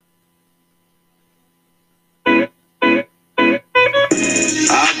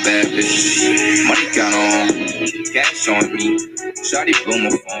savage. Money count on, cash on me. Shawty blow my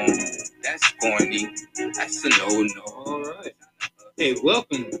phone. That's corny. That's a no-no. All right. Hey,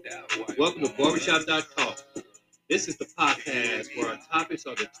 welcome to Barbershop Talk. This is the podcast where our topics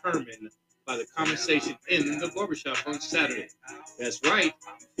are determined by the conversation in the barbershop on Saturday. That's right.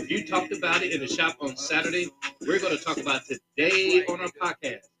 If you talked about it in the shop on Saturday, we're going to talk about today on our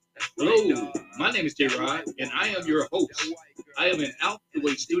podcast. Hello, my name is J Rod, and I am your host. I am in Out the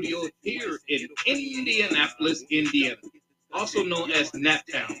Way Studio here in Indianapolis, Indiana, also known as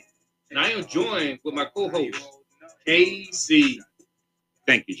Naptown. And I am joined with my co-host, KC.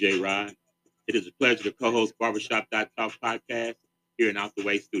 Thank you, J Rod. It is a pleasure to co-host Barbershop Talk podcast here in Out the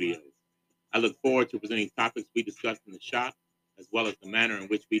Way Studios. I look forward to presenting topics we discussed in the shop, as well as the manner in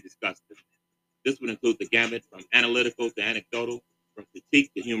which we discussed them. This would include the gamut from analytical to anecdotal, from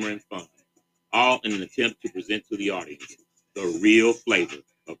critique to humor and fun, all in an attempt to present to the audience the real flavor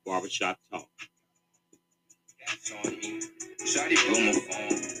of Barbershop Talk. Shawty blow my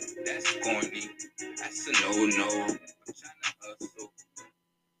phone. That's corny. That's a no-no.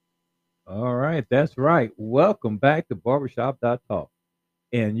 All right, that's right. Welcome back to Barbershop Talk.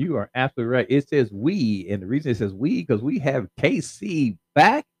 And you are absolutely right. It says we, and the reason it says we, because we have KC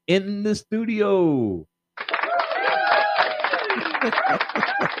back in the studio.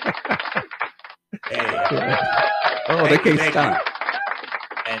 Oh, they can't stop.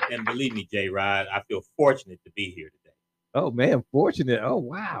 And believe me, J Rod, I feel fortunate to be here today. Oh man, fortunate. Oh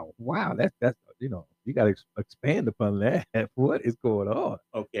wow. That's you got to expand upon that. What is going on?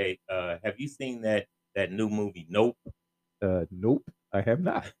 Okay, have you seen that new movie Nope? Nope, I have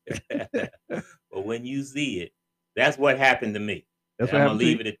not. Well, when you see it, that's what happened to me. That's what I'm gonna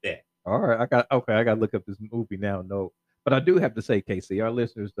leave it at that. All right, I got to look up this movie now. No, but I do have to say, KC, our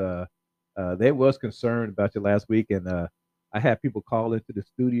listeners, they was concerned about you last week, and I had people call into the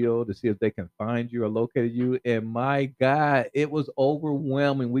studio to see if they can find you or locate you. And my God, it was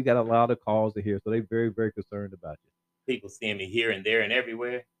overwhelming. We got a lot of calls to hear. So they're very, very concerned about you. People seeing me here and there and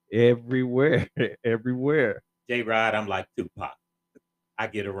everywhere. Everywhere. Everywhere. J Rod, I'm like Tupac. I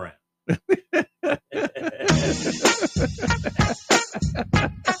get around.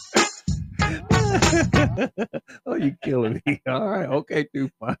 Oh, you killing me. All right. Okay,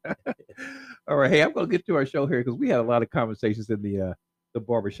 Tupac. All right. Hey, I'm going to get to our show here because we had a lot of conversations in the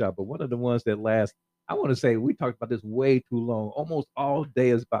barbershop. But one of the ones that last, I want to say we talked about this way too long. Almost all day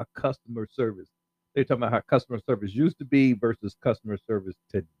is about customer service. They're talking about how customer service used to be versus customer service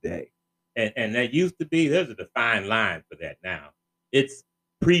today. And that used to be, there's a defined line for that now. It's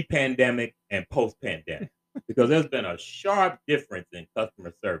pre-pandemic and post-pandemic because there's been a sharp difference in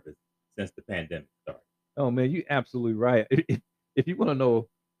customer service since the pandemic started. Oh, man, you're absolutely right. If you want to know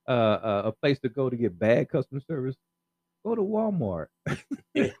a place to go to get bad customer service, go to Walmart.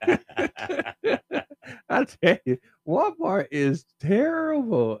 I tell you, Walmart is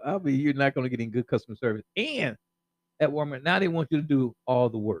terrible. I mean, you're not going to get any good customer service. And at Walmart, now they want you to do all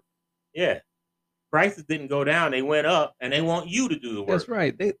the work. Yeah. Prices didn't go down. They went up, and they want you to do the work. That's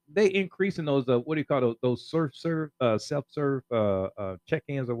right. They increasing those, what do you call those self-serve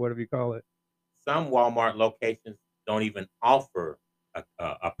check-ins or whatever you call it. Some Walmart locations don't even offer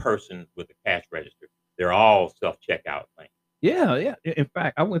a person with a cash register. They're all self-checkout lanes. Yeah. In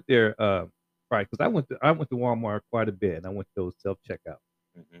fact, I went there Friday because I went to Walmart quite a bit, and I went to those self-checkout.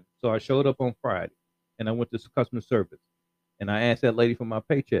 Mm-hmm. So I showed up on Friday, and I went to customer service, and I asked that lady for my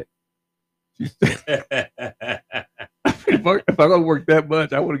paycheck. She said, if I'm gonna work that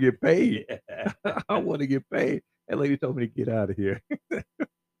much, I want to get paid. I want to get paid. That lady told me to get out of here.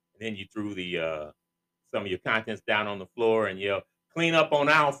 Then you threw the some of your contents down on the floor and yelled, "Clean up on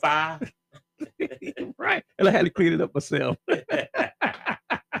aisle 5." Right. And I had to clean it up myself. But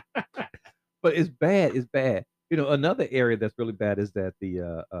it's bad. It's bad. Another area that's really bad is that the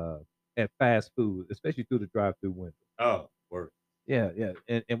at fast food, especially through the drive-through window. Oh, word. Yeah.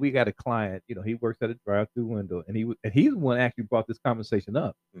 And we got a client, he works at a drive-through window, and he's the one actually brought this conversation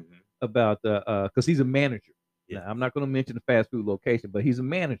up about because he's a manager. Yeah. Now, I'm not going to mention the fast food location, but he's a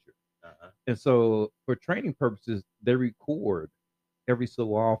manager. And so for training purposes, they record every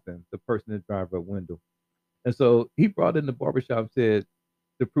so often the person in the drive-up window. And so he brought in the barbershop and said,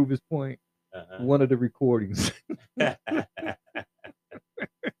 to prove his point, one of the recordings.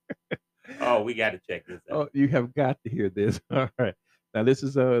 Oh, we got to check this out. Oh, you have got to hear this. All right. Now, this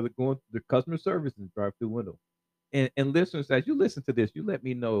is going to the customer service in the drive-through window. And listeners, as you listen to this, you let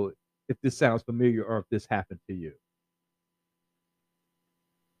me know if this sounds familiar or if this happened to you.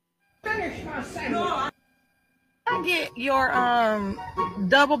 Finish my sandwich. I get your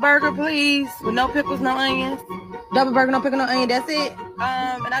double burger, please, with no pickles, no onions. Double burger, no pickle, no onion. That's it.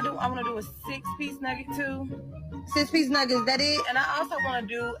 And I want to do a 6-piece nugget too. 6-piece nugget, is that it? And I also want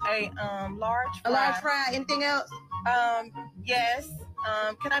to do a large fry. A large fry. Anything else? Yes.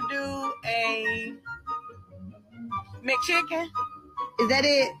 Can I do a McChicken? Is that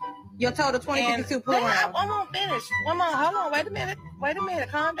it? Your total 2052 per round. I won't finish. One more. Hold on. Wait a minute.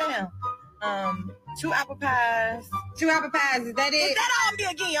 Calm down. 2 apple pies. 2 apple pies. Is that it? Is that on me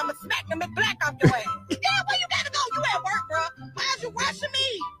again? I'm gonna smack the McBlack off your ass. Yeah, where you gotta go? You at work, bro. Why's you rushing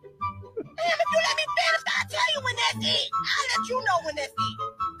me? Damn, if you let me finish, I'll tell you when that's it. I'll let you know when that's it.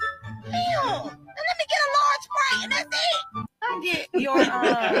 Damn. And let me get a large Sprite, and that's it. I'll get your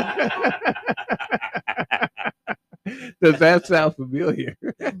Does that sound familiar?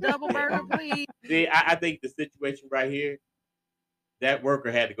 double burger, please. See, I think the situation right here, that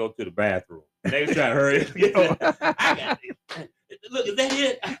worker had to go to the bathroom. They was trying to hurry up. I got it. Look, is that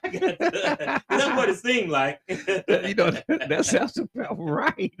it? I got it. That's what it seemed like. That sounds about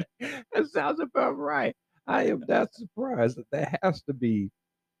right. That sounds about right. I am not surprised that has to be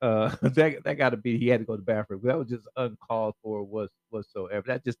that got to be he had to go to the bathroom. That was just uncalled for whatsoever.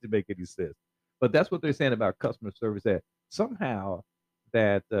 That just didn't make any sense. But that's what they're saying about customer service, that somehow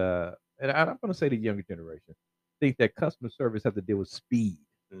that and I'm going to say the younger generation think that customer service has to deal with speed.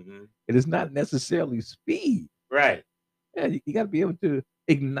 Mm-hmm. It is not necessarily speed. Right. Yeah, you got to be able to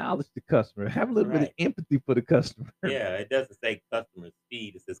acknowledge the customer, have a little bit of empathy for the customer. Yeah, it doesn't say customer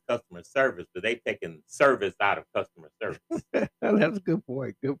speed; it says customer service. But they've taken service out of customer service. That's a good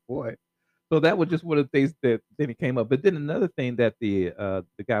point. Good point. So that was just one of the things that then it came up. But then another thing that the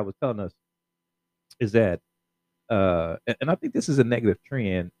guy was telling us is that, and I think this is a negative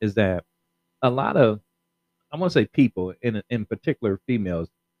trend, is that a lot of, I want to say people, in particular females,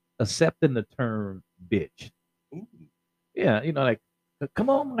 accepting the term bitch. Ooh. Yeah, like, come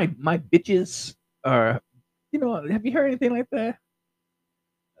on, my bitches, or have you heard anything like that?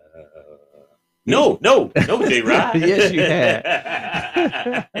 No, J. Rod. Yes, you have.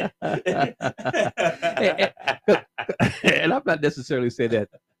 And I'm not necessarily saying that,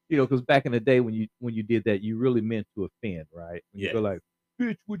 because back in the day when you did that, you really meant to offend, right? When you go like,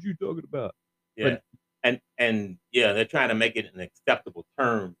 bitch, what you talking about? Yeah. And yeah, they're trying to make it an acceptable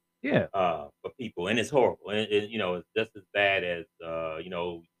term. Yeah. For people, and it's horrible. And it's just as bad as the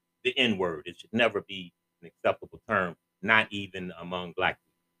N-word. It should never be an acceptable term, not even among Black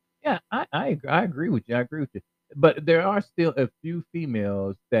people. Yeah, I agree with you. I agree with you. But there are still a few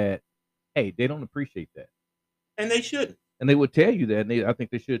females that, hey, they don't appreciate that, and they shouldn't. And they would tell you that, and I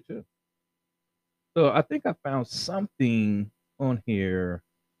think they should too. So I think I found something on here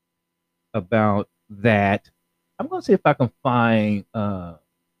about that. I'm gonna see if I can find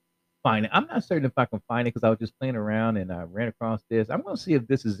it. I'm not certain if I can find it because I was just playing around and I ran across this. I'm gonna see if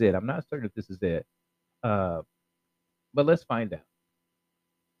this is it. I'm not certain if this is it. But let's find out.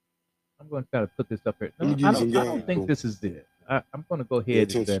 I'm going to try to put this up here. No, I don't think this is it. I'm going to go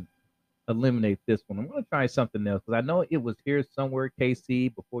ahead and then eliminate this one. I'm going to try something else because I know it was here somewhere,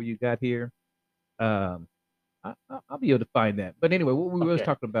 KC, before you got here. I'll be able to find that. But anyway, what we were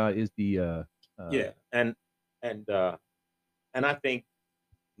talking about is the and I think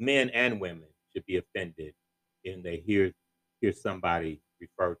men and women should be offended when they hear somebody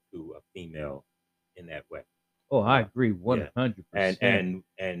refer to a female in that way. Oh, I agree 100%.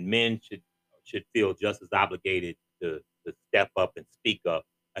 And men should feel just as obligated to step up and speak up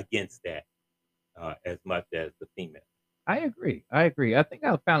against that as much as the female. I agree. I think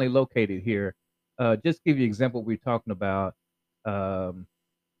I finally located here. Just give you an example we're talking about. Let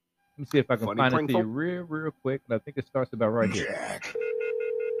me see if I can find it to you real quick. And I think it starts about right here.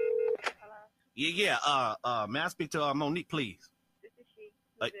 Yeah. May I speak to Monique, please? This is she.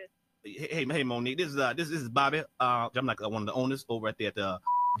 Who's this? Hey, Monique. This is Bobby. I'm like one of the owners over at the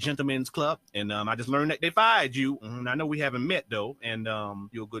Gentlemen's Club, and I just learned that they fired you. I know we haven't met though, and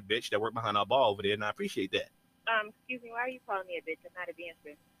you're a good bitch that worked behind our bar over there, and I appreciate that. Excuse me, why are you calling me a bitch? I'm not a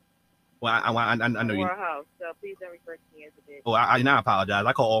dancer. Well, I know you. Or a hoe, so please don't refer to me as a bitch. Oh, I apologize.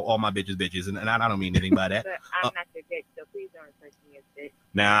 I call all my bitches, and I don't mean anything by that. But I'm not your bitch, so please don't refer to me as a bitch.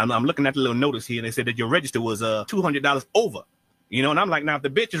 Now I'm looking at the little notice here, and they said that your register was $200 over. And I'm like, now if the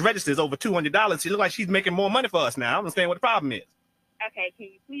bitch's register is over $200, she look like she's making more money for us now. I don't understand what the problem is. Okay, can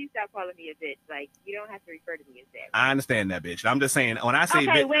you please stop calling me a bitch? Like, you don't have to refer to me as that. I understand that, bitch. I'm just saying, when I say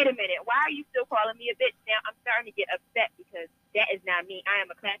okay, bitch... wait a minute. Why are you still calling me a bitch now? I'm starting to get upset because that is not me. I am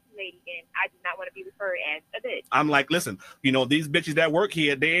a classy lady, and I do not want to be referred as a bitch. I'm like, listen, these bitches that work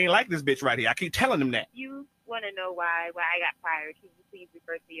here, they ain't like this bitch right here. I keep telling them that. You want to know why I got fired? Can you please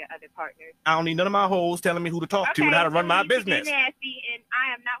refer to your other partners? I don't need none of my hoes telling me who to talk to and how to run my business. Be nasty, and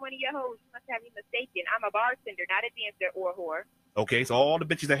I am not one of your hoes. You must have me mistaken. I'm a bartender, not a dancer or a whore. Okay, so all the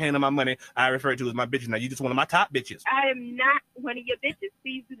bitches that handle my money, I refer to as my bitches. Now you just one of my top bitches. I am not one of your bitches.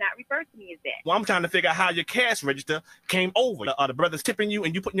 Please do not refer to me as that. Well, I'm trying to figure out how your cash register came over. Are the brothers tipping you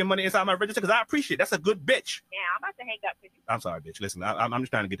and you putting your money inside my register? Because I appreciate it. That's a good bitch. Now, I'm about to hang up with you. I'm sorry, bitch. Listen, I'm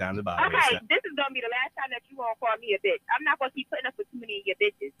just trying to get down to the bottom. Okay, this is going to be the last time that you won't call me a bitch. I'm not going to keep putting up with too many of your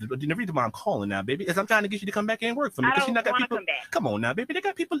bitches. The reason why I'm calling now, baby, is I'm trying to get you to come back and work for me. I don't want to come back. Come on now, baby. They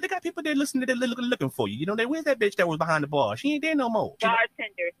got people there listening. They're looking for you. You know, where's that bitch that was behind the bar? She ain't there no more.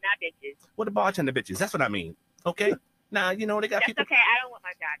 Bartenders, not bitches. What the bartender bitches? That's what I mean. Okay. Now you know they got people. That's okay. I don't want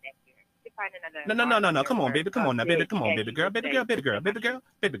my job next year. You find another. No. Come on, baby. Come on now, baby. Come on, baby girl. Baby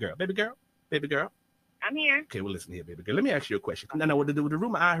girl. I'm here. Okay, well, listen here, baby girl. Let me ask you a question. Now, the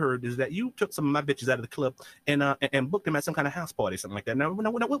rumor I heard is that you took some of my bitches out of the club and booked them at some kind of house party, something like that. Now,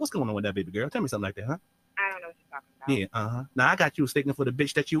 what's going on with that, baby girl? Tell me something like that, huh? I don't know what you're talking about. Yeah, Now, I got you sticking for the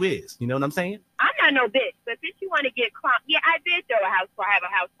bitch that you is. You know what I'm saying? I'm not no bitch, but since you want to get clumped, yeah, I did have a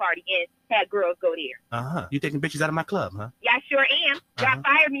house party and had girls go there. You taking bitches out of my club, huh? Yeah, I sure am. Y'all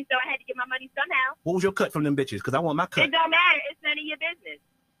fired me, so I had to get my money somehow. What was your cut from them bitches? Because I want my cut. It don't matter. It's none of your business.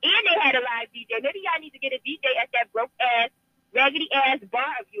 And they had a live DJ. Maybe y'all need to get a DJ at that broke-ass, raggedy-ass bar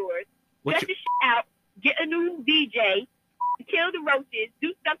of yours. Just the shit out. Get a new DJ. Kill the roaches.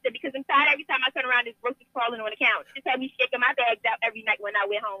 Do something, because I'm tired every time I turn around, there's roaches crawling on the couch. Just have me shaking my bags out every night when I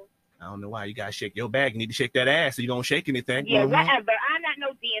went home. I don't know why you gotta shake your bag. You need to shake that ass so you don't shake anything. Yeah, whatever. I'm not no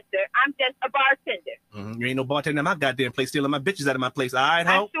dancer. I'm just a bartender. You ain't no bartender in my goddamn place stealing my bitches out of my place. All right,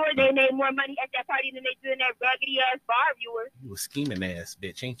 ho? I'm sure they made more money at that party than they do in that raggedy ass bar of yours. You a scheming ass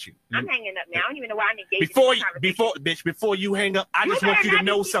bitch, ain't you? I'm hanging up now. I don't even know why I'm engaged in this conversation. Before you hang up, I just want you to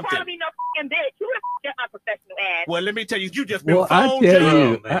know something. You better not be calling me no fucking bitch. Who the f*** unprofessional ass? Well, let me tell you, you just been Well, phone I tell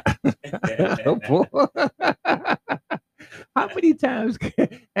you. Oh, boy. How many times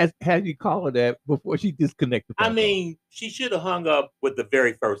have you called that before she disconnected? I mean, she should have hung up with the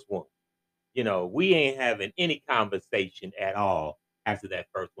very first one. You know, we ain't having any conversation at all after that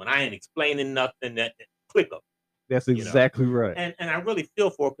first one. I ain't explaining nothing. That click up. That's exactly right. And I really feel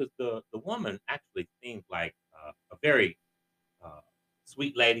for her, because the woman actually seems like a very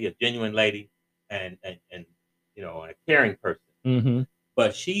sweet lady, a genuine lady, and you know, a caring person. Mm-hmm.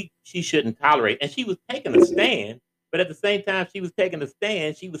 But she shouldn't tolerate. And she was taking a stand. But at the same time she was taking a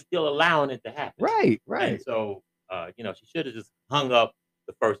stand, she was still allowing it to happen. Right. And so, you know, she should have just hung up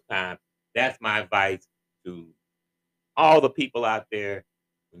the first time. That's my advice to all the people out there.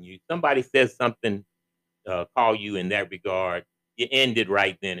 When somebody says something, call you in that regard, you end it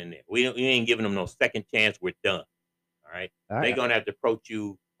right then and there. We ain't giving them no second chance. We're done. All right. They're going to have to approach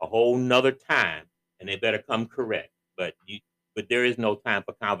you a whole nother time, and they better come correct. But there is no time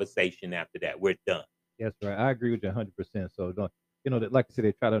for conversation after that. We're done. That's right. I agree with you 100%. So don't, you know, like I said,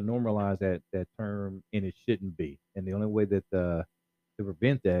 they try to normalize that term, and it shouldn't be. And the only way that to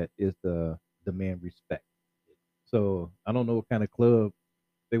prevent that is to demand respect. So I don't know what kind of club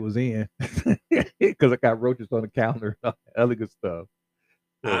they was in, because I got roaches on the counter and all that other good stuff.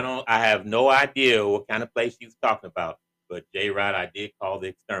 So, I have no idea what kind of place she was talking about, but J. Rod, I did call the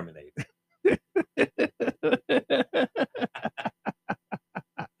exterminator.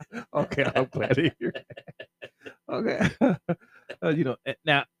 Okay, I'm glad to hear that. Okay. You know,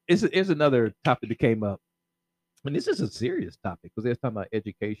 now it's another topic that came up, and this is a serious topic because they're talking about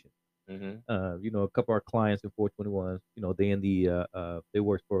education. Mm-hmm. You know, a couple of our clients in 421s, you know, they in the they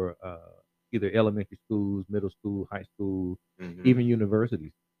work for either elementary schools, middle school, high school, even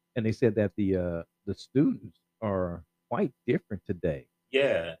universities, and they said that the students are quite different today.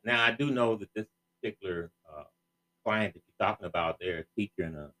 Yeah. Now I do know that this particular client that you're talking about, they're a teacher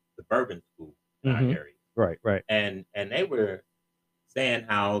in a suburban school in our area. Right. And they were saying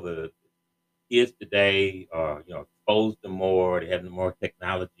how the kids today are, you know, exposed to more, they have more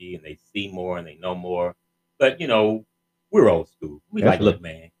technology, and they see more and they know more. But, you know, we're old school. We That's right. look,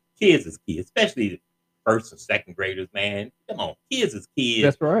 man, kids is kids, especially first and second graders, man. Come on, kids is kids.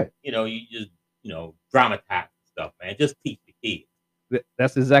 That's right. You know, you just, you know, dramatize stuff, man. Just teach the kids.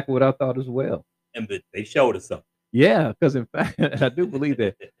 That's exactly what I thought as well. And but they showed us something. Yeah, because in fact, I do believe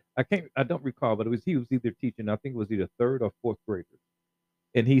that. I don't recall, but he was either teaching, I think it was either third or fourth graders.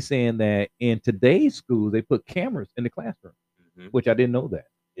 And he's saying that in today's schools, they put cameras in the classroom, which I didn't know that.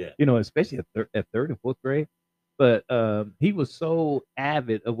 Yeah. You know, especially at third and fourth grade. But he was so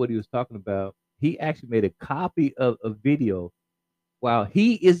avid of what he was talking about, he actually made a copy of a video while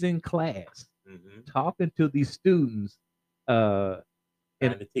he is in class talking to these students trying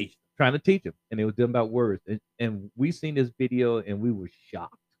to teach them. And it was done about words. And we seen this video and we were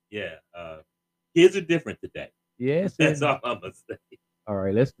shocked. Yeah. Kids are different today. Yes. That's all I'm gonna say. All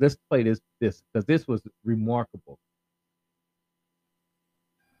right, let's play this because this was remarkable.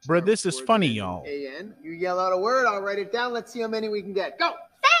 Bro, this is funny, y'all. A-N. You yell out a word, I'll write it down. Let's see how many we can get. Go!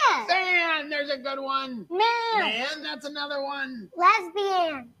 Fan. Fan, there's a good one. Man. That's another one.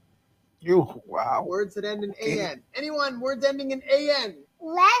 Lesbian. You, wow. Words that end in A-N. Anyone, words ending in A-N.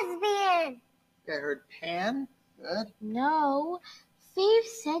 Lesbian. Okay, I heard pan. Good. No. Faith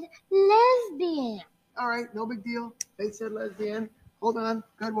said lesbian. All right, no big deal. They said lesbian. Hold on.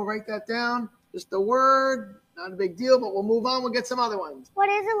 Good, we'll write that down. Just a word. Not a big deal, but we'll move on. We'll get some other ones. What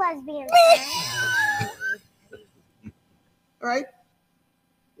is a lesbian? All right.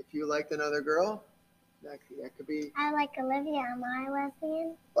 If you liked another girl, that could be. I like Olivia. Am I a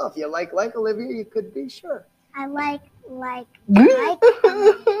lesbian? Well, if you like Olivia, you could be, sure. I love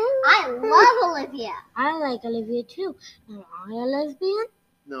Olivia. I like Olivia too. Am I a lesbian?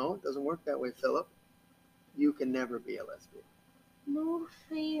 No, it doesn't work that way, Philip. You can never be a lesbian. No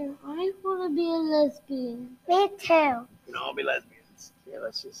fair. I want to be a lesbian. Me too. We can all be lesbians. Yeah,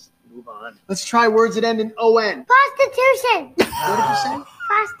 let's just move on. Let's try words that end in O-N. Prostitution. What did you say?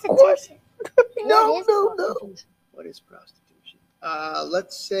 Prostitution. No. What is prostitution?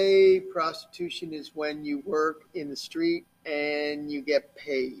 Let's say prostitution is when you work in the street and you get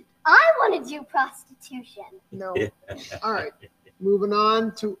paid. I want to do prostitution. No. All right. Moving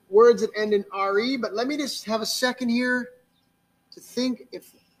on to words that end in R-E, but let me just have a second here to think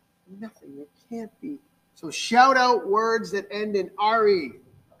if nothing, it can't be. So shout out words that end in R-E.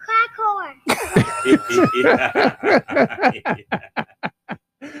 Crack whore.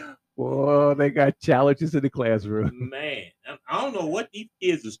 Boy, they got challenges in the classroom. Man, I don't know what these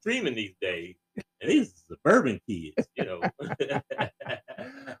kids are streaming these days. And these suburban kids, you know.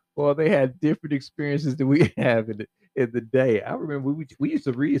 Well, they had different experiences than we have in the day. I remember we used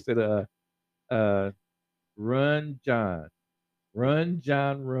to read that run John, run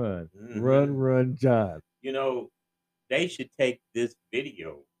John, run, run John. You know, they should take this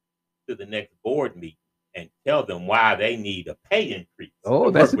video to the next board meeting and tell them why they need a pay increase. Oh,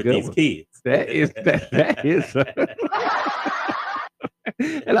 to that's work a with good these one. kids. That is.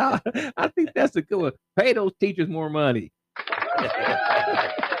 And I think that's a good one. Pay those teachers more money.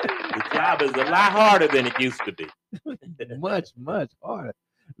 The job is a lot harder than it used to be. much harder.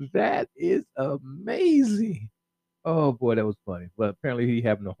 That is amazing. Oh boy, that was funny. But apparently he's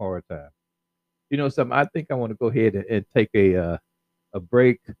having a hard time. You know something? I think I want to go ahead and take a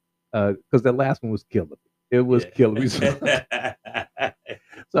break because the last one was killing me. It was killing me. So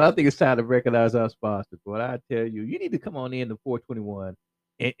I think it's time to recognize our sponsor. But I tell you, you need to come on in to 421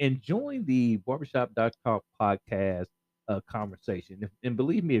 and join the Barbershop.talk podcast conversation. And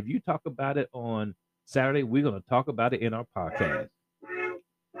believe me, if you talk about it on Saturday, we're going to talk about it in our podcast.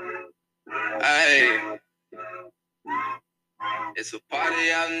 Hey, it's a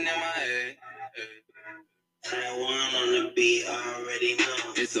party out in my head. Taiwan on the beat, already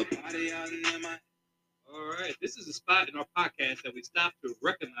know. It's a party out in my. All right, this is a spot in our podcast that we stop to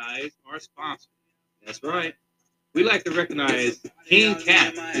recognize our sponsor. That's right. We like to recognize King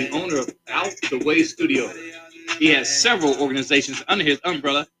Cap, the owner of Out the Way Studio. He has several organizations under his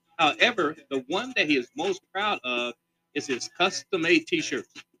umbrella. However, the one that he is most proud of is his custom-made t-shirts.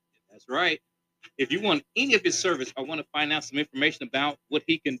 That's right. If you want any of his service or want to find out some information about what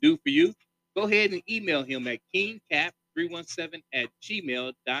he can do for you, go ahead and email him at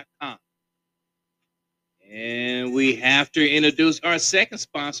kingcap317@gmail.com. And we have to introduce our second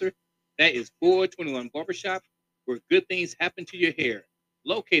sponsor. That is 421 Barbershop, where good things happen to your hair.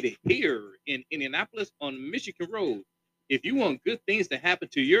 Located here in Indianapolis on Michigan Road. If you want good things to happen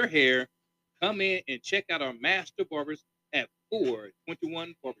to your hair, come in and check out our master barbers at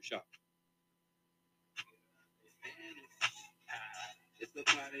 421 Barbershop. It's a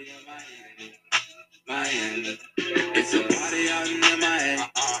party in Miami. It's a party out in Miami.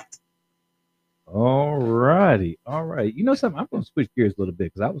 All righty. You know something? I'm going to switch gears a little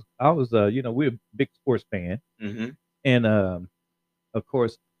bit because I was we're a big sports fan, and of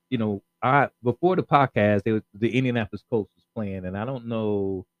course, before the podcast, the Indianapolis Colts was playing, and I don't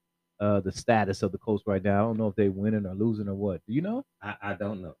know the status of the Colts right now. I don't know if they're winning or losing or what. Do you know? I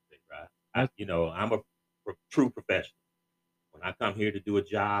don't know, right? I'm a true professional. When I come here to do a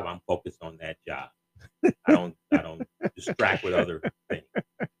job, I'm focused on that job. I don't distract with other things.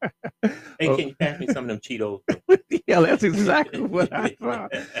 Hey, can you pass me some of them Cheetos? Yeah, that's exactly what I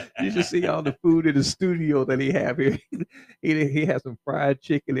thought. You should see all the food in the studio that he have here. He has some fried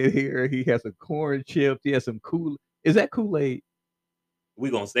chicken in here. He has some corn chips. He has some Is that Kool-Aid?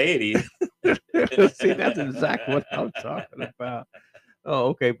 We're going to say it is. See, that's exactly what I'm talking about. Oh,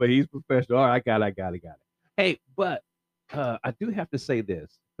 okay, but he's professional. All right, I got it. Hey, but I do have to say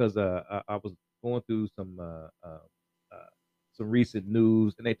this because I was going through some some recent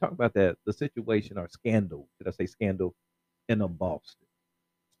news, and they talk about the situation or scandal. Should I say scandal in Boston?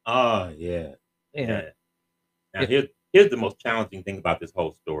 Oh yeah, Yeah. Now here's the most challenging thing about this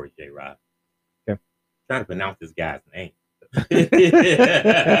whole story, J. Rod. Okay. Trying to pronounce this guy's name.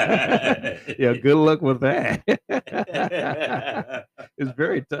 Yeah, good luck with that. It's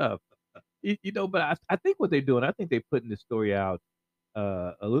very tough. But I think what they're doing, I think they're putting this story out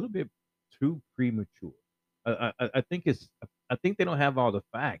a little bit too premature. I think I think they don't have all the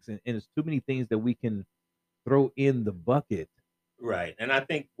facts, and it's too many things that we can throw in the bucket. Right, and I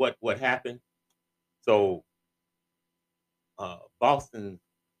think what happened. So, the Boston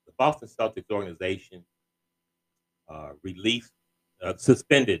Celtics organization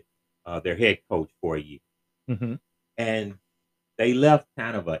suspended their head coach for a year, and they left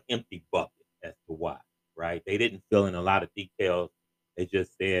kind of an empty bucket as to why. Right, they didn't fill in a lot of details. They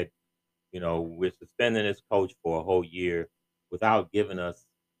just said, we're suspending this coach for a whole year without giving us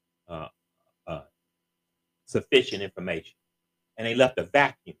sufficient information, and they left a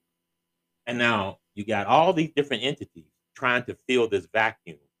vacuum. And now you got all these different entities trying to fill this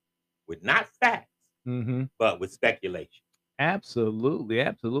vacuum with not facts, but with speculation. Absolutely.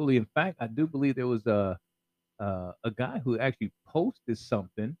 In fact, I do believe there was a guy who actually posted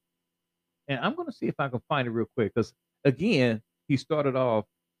something, and I'm going to see if I can find it real quick, because again, he started off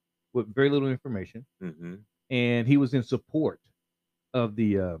with very little information, and he was in support of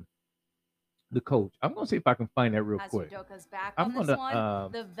the coach. I'm going to see if I can find that real quick. Udoka's back on this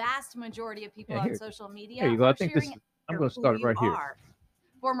one. The vast majority of people on social media. There you go. I think I'm going to start it right here.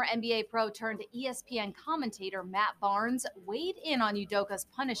 Former NBA pro turned ESPN commentator Matt Barnes weighed in on Udoka's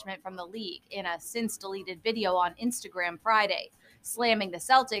punishment from the league in a since-deleted video on Instagram Friday, slamming the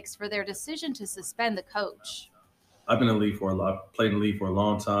Celtics for their decision to suspend the coach. I've been in the league played in the league for a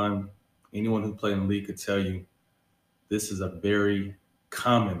long time. Anyone who played in the league could tell you this is a very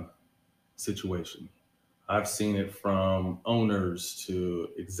common situation. I've seen it from owners to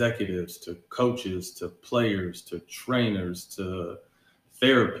executives to coaches to players to trainers to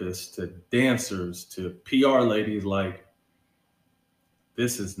therapists to dancers to PR ladies. Like,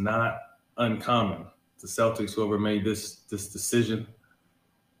 this is not uncommon. The Celtics, whoever made this decision,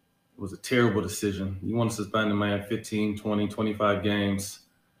 it was a terrible decision. You want to suspend a man 15, 20, 25 games,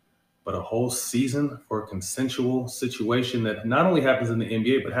 but a whole season for a consensual situation that not only happens in the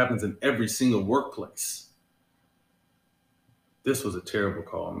NBA, but happens in every single workplace. This was a terrible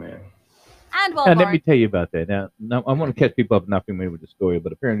call, man. And let me tell you about that. Now I want to catch people up not familiar with the story,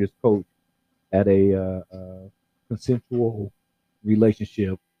 but apparently this coach had a consensual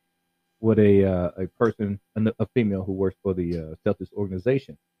relationship with a person, a female who works for the Celtics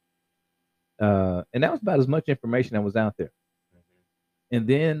organization. And that was about as much information that was out there. And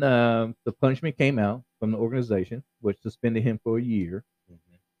then the punishment came out from the organization, which suspended him for a year.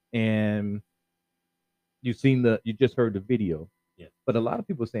 And you just heard the video. Yeah. But a lot of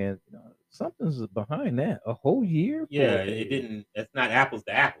people are saying, something's behind that. A whole year? Yeah, it's not apples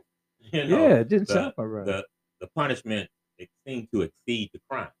to apples. Yeah, it didn't sound right. The punishment, it seemed to exceed the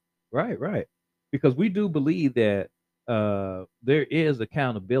crime. Right. Because we do believe that there is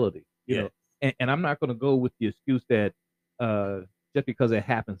accountability. You know, and I'm not going to go with the excuse that just because it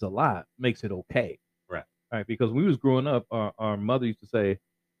happens a lot makes it okay. Right. Because when we was growing up, our mother used to say,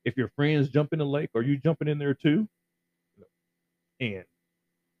 if your friends jump in the lake, are you jumping in there too? And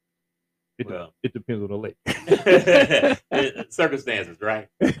it depends on the lake. Circumstances, right?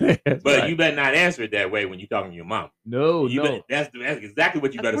 But right. You better not answer it that way when you're talking to your mom. No. That's exactly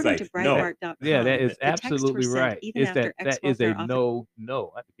what you better say. No. Yeah, that is absolutely right. It's that is a no.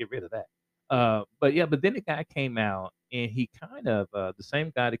 I have to get rid of that. But then the guy came out, and he kind of the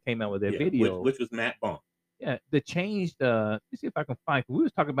same guy that came out with that video, which was Matt Barnes. Yeah, they changed. Let me see if I can find. We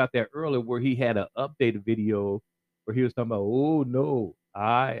was talking about that earlier, where he had an updated video where he was talking about, oh no,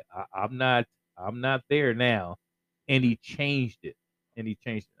 I'm not there now, and he changed it. I'm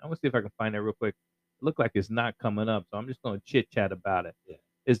gonna see if I can find that real quick. It looked like it's not coming up, so I'm just gonna chit chat about it. Yeah.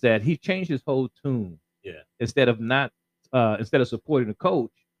 Is that he changed his whole tune? Yeah. Instead of supporting the coach,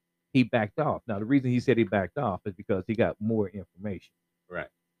 he backed off. Now the reason he said he backed off is because he got more information. Right.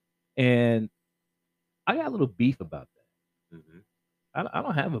 And I got a little beef about that. I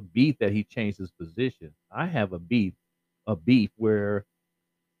don't have a beef that he changed his position. I have a beef where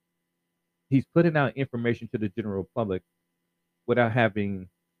he's putting out information to the general public without having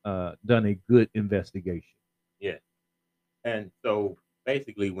done a good investigation. Yeah. And so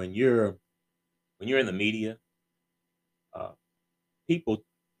basically when you're in the media, people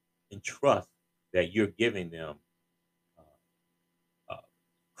entrust that you're giving them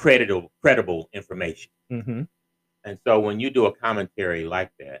credible information. And so when you do a commentary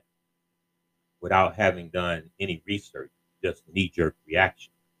like that, without having done any research, just knee-jerk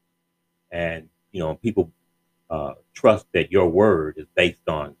reaction, and people trust that your word is based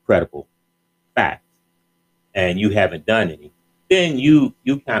on credible facts, and you haven't done any, then you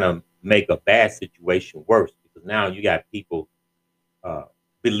kind of make a bad situation worse, because now you got people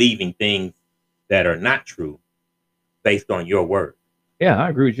believing things that are not true based on your word. Yeah, I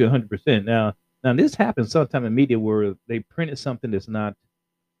agree with you 100%. Now this happens sometime in media where they printed something that's not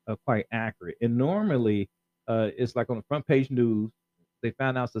quite accurate, and normally it's like on the front page news. They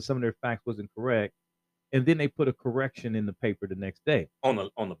found out that some of their facts wasn't correct, and then they put a correction in the paper the next day on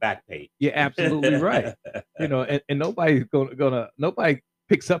the back page. Yeah, absolutely right. And nobody's nobody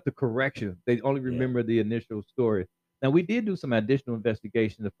picks up the correction. They only remember the initial story. Now, we did do some additional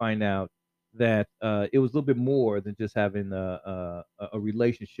investigation to find out that it was a little bit more than just having a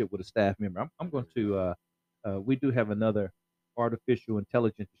relationship with a staff member. I'm going to we do have another artificial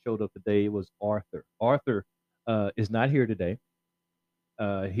intelligence that showed up today. It was Arthur. Arthur is not here today.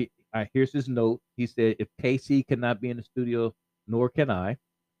 Here's his note. He said, if KC cannot be in the studio, nor can I.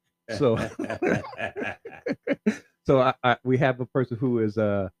 So, we have a person who is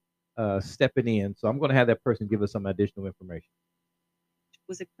stepping in. So I'm going to have that person give us some additional information.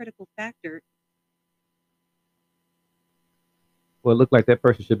 Was a critical factor. Well, it looked like that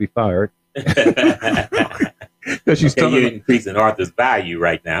person should be fired. Because you're increasing Arthur's value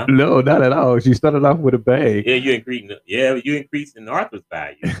right now. No, not at all. She started off with a bang. Yeah, you're increasing Arthur's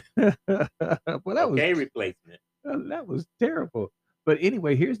value. Well, that was replacement. That was terrible. But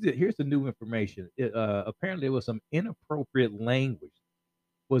anyway, here's the new information. Apparently, there was some inappropriate language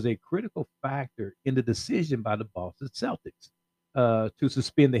was a critical factor in the decision by the Boston Celtics to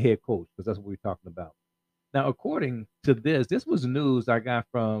suspend the head coach, because that's what we're talking about. Now, according to this was news I got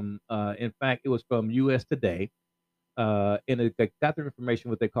from, in fact, it was from US Today, and it got their information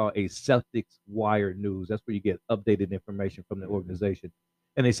what they call a Celtics Wire News. That's where you get updated information from the organization.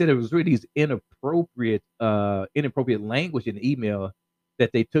 And they said it was really these inappropriate language in the email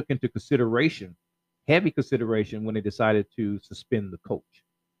that they took into consideration, heavy consideration, when they decided to suspend the coach.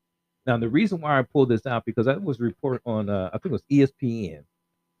 Now, the reason why I pulled this out, because that was reported on, I think it was ESPN,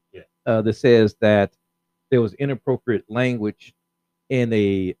 that says that there was inappropriate language in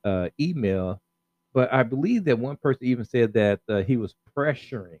a email, but I believe that one person even said that he was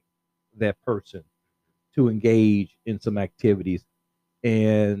pressuring that person to engage in some activities,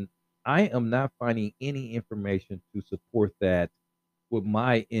 and I am not finding any information to support that with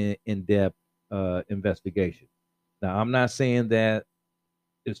my in-depth investigation. Now, I'm not saying that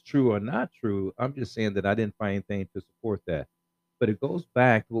it's true or not true. I'm just saying that I didn't find anything to support that. But it goes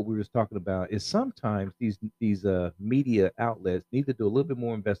back to what we were talking about, is sometimes these media outlets need to do a little bit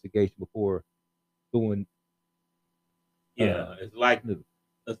more investigation before going. It's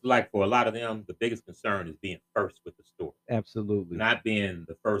like for a lot of them, the biggest concern is being first with the story. Absolutely. Not being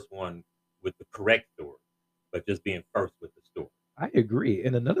the first one with the correct story, but just being first with the story. I agree.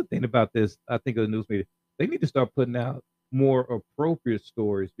 And another thing about this, I think of the news media, they need to start putting out more appropriate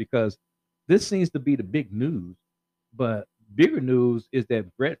stories, because this seems to be the big news, but bigger news is that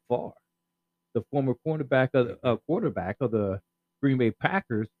Brett Favre, the former quarterback of the Green Bay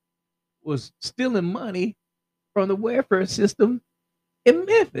Packers, was stealing money from the welfare system in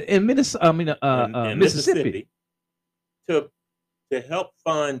Mississippi to help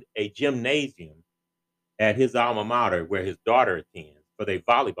fund a gymnasium at his alma mater where his daughter attends for their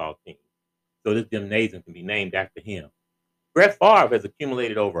volleyball team. So this gymnasium can be named after him. Brett Favre has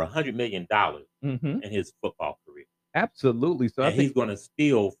accumulated over $100 million in his football career. Absolutely. So and he's going to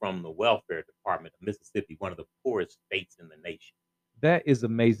steal from the welfare department of Mississippi, one of the poorest states in the nation. That is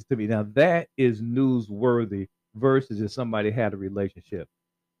amazing to me. Now, that is newsworthy versus if somebody had a relationship.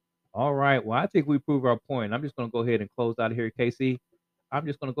 All right. Well, I think we proved our point. I'm just going to go ahead and close out here, KC. I'm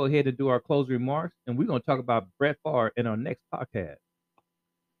just going to go ahead and do our closing remarks, and we're going to talk about Brett Favre in our next podcast.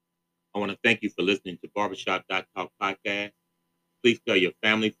 I want to thank you for listening to Barbershop.Talk podcast. Please tell your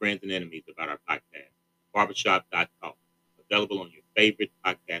family, friends, and enemies about our podcast. Barbershop.Talk, available on your favorite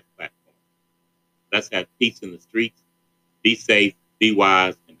podcast platform. Let's have peace in the streets. Be safe, be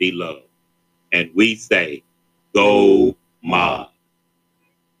wise, and be loved. And we say, go Mob.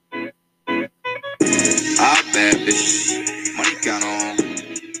 I bad bitch, money count on,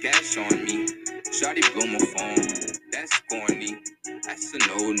 cash on me. Shawty blow my phone, that's corny. That's a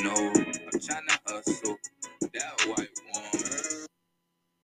no. I'm tryna hustle.